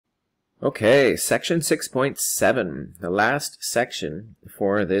Okay, section 6.7, the last section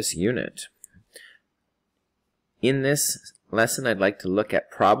for this unit. In this lesson, I'd like to look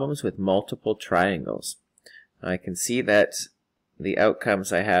at problems with multiple triangles. I can see that the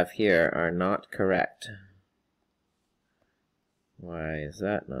outcomes I have here are not correct. Why is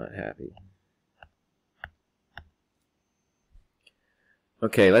that not happy?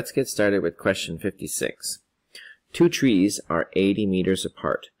 Okay, let's get started with question 56. Two trees are 80 meters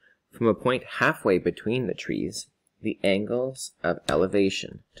apart. From a point halfway between the trees, the angles of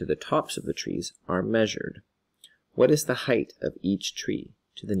elevation to the tops of the trees are measured. What is the height of each tree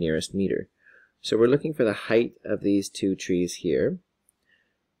to the nearest meter? So we're looking for the height of these two trees here.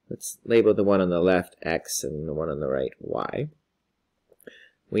 Let's label the one on the left X and the one on the right Y.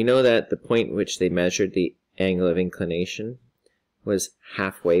 We know that the point which they measured the angle of inclination was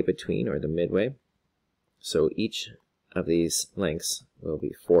halfway between, or the midway. So each of these lengths will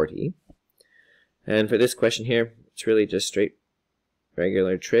be 40. And for this question here, it's really just straight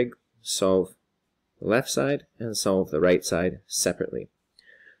regular trig. Solve the left side and solve the right side separately.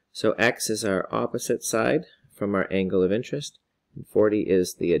 So X is our opposite side from our angle of interest, and 40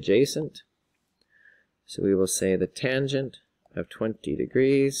 is the adjacent. So we will say the tangent of 20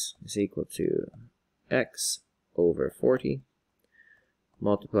 degrees is equal to X over 40,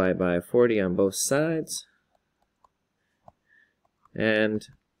 multiplied by 40 on both sides. And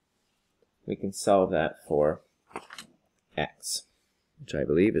we can solve that for X, which I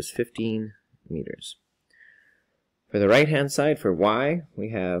believe is 15 meters. For the right-hand side, for Y,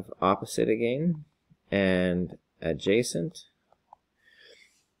 we have opposite again and adjacent.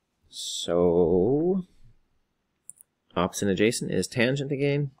 So opposite and adjacent is tangent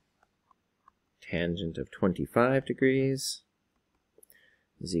again. Tangent of 25 degrees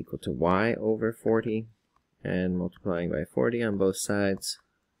is equal to Y over 40. And multiplying by 40 on both sides,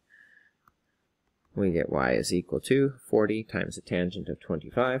 we get Y is equal to 40 times the tangent of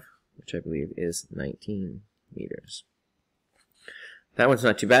 25, which I believe is 19 meters. That one's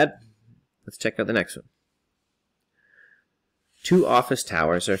not too bad. Let's check out the next one. Two office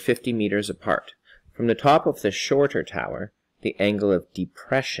towers are 50 meters apart. From the top of the shorter tower, the angle of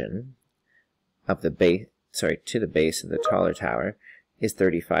depression of the base, to the base of the taller tower is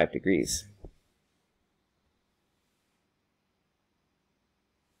 35 degrees.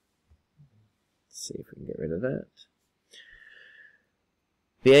 See if we can get rid of that.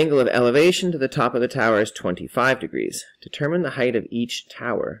 The angle of elevation to the top of the tower is 25 degrees. Determine the height of each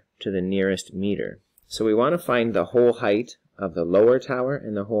tower to the nearest meter. So we want to find the whole height of the lower tower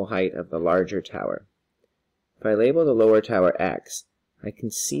and the whole height of the larger tower. If I label the lower tower X, I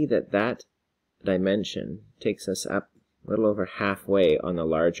can see that that dimension takes us up a little over halfway on the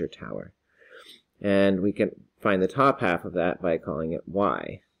larger tower. And we can find the top half of that by calling it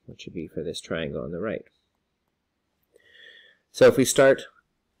Y, which would be for this triangle on the right. So if we start,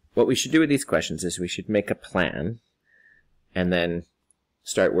 what we should do with these questions is we should make a plan and then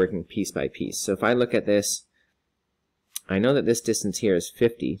start working piece by piece. So if I look at this, I know that this distance here is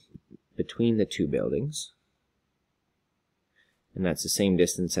 50 between the two buildings, and that's the same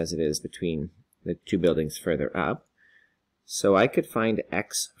distance as it is between the two buildings further up. So I could find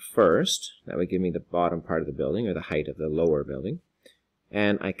X first. That would give me the bottom part of the building, or the height of the lower building.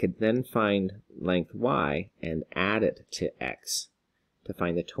 And I could then find length Y and add it to X to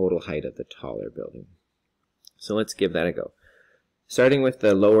find the total height of the taller building. So let's give that a go. Starting with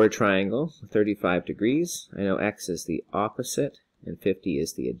the lower triangle, 35 degrees. I know X is the opposite and 50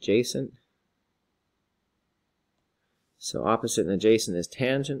 is the adjacent. So opposite and adjacent is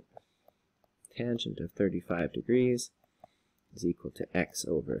tangent. Tangent of 35 degrees is equal to X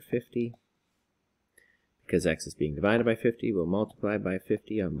over 50. Because X is being divided by 50, we'll multiply by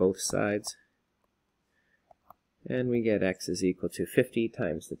 50 on both sides. And we get X is equal to 50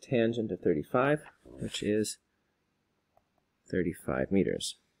 times the tangent of 35, which is 35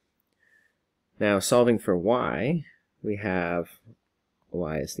 meters. Now solving for Y, we have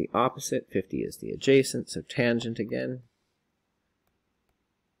Y is the opposite, 50 is the adjacent, so tangent again.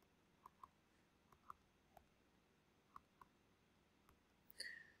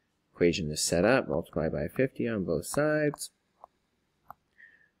 Equation is set up, multiply by 50 on both sides,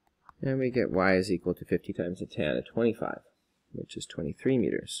 and we get Y is equal to 50 times the tan of 25, which is 23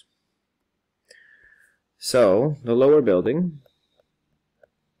 meters. So the lower building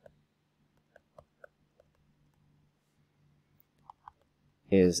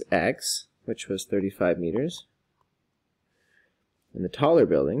is X, which was 35 meters, and the taller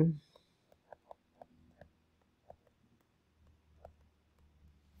building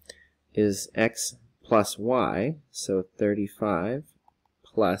is X plus Y, so 35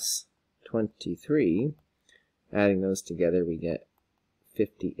 plus 23. Adding those together, we get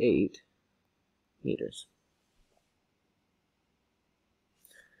 58 meters.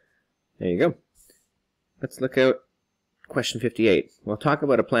 There you go. Let's look at question 58. We'll talk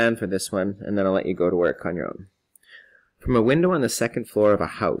about a plan for this one, and then I'll let you go to work on your own. From a window on the second floor of a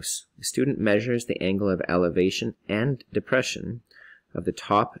house, the student measures the angle of elevation and depression of the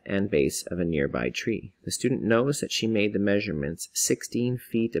top and base of a nearby tree. The student knows that she made the measurements 16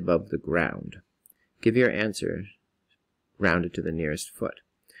 feet above the ground. Give your answer rounded to the nearest foot.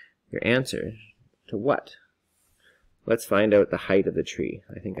 Your answer to what? Let's find out the height of the tree.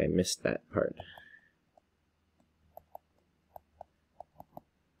 I think I missed that part.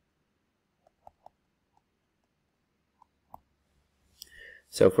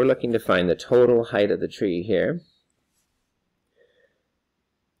 So if we're looking to find the total height of the tree here,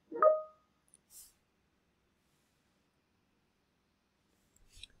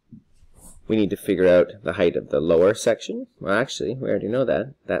 we need to figure out the height of the lower section. Well, actually, we already know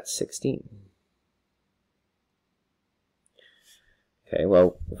that. That's 16. Okay,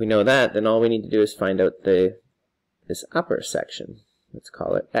 well, if we know that, then all we need to do is find out this upper section. Let's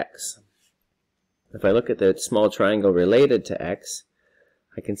call it x. If I look at the small triangle related to x,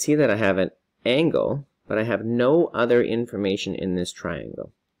 I can see that I have an angle, but I have no other information in this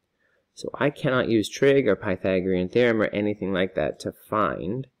triangle. So I cannot use trig or Pythagorean theorem or anything like that to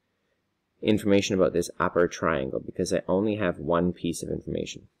find information about this upper triangle because I only have one piece of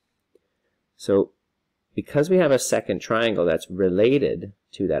information. So because we have a second triangle that's related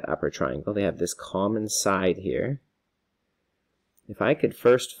to that upper triangle, they have this common side here. If I could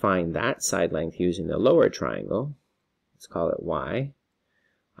first find that side length using the lower triangle, let's call it y,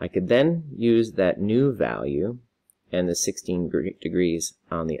 I could then use that new value and the 16 degrees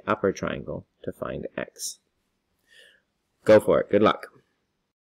on the upper triangle to find x. Go for it. Good luck.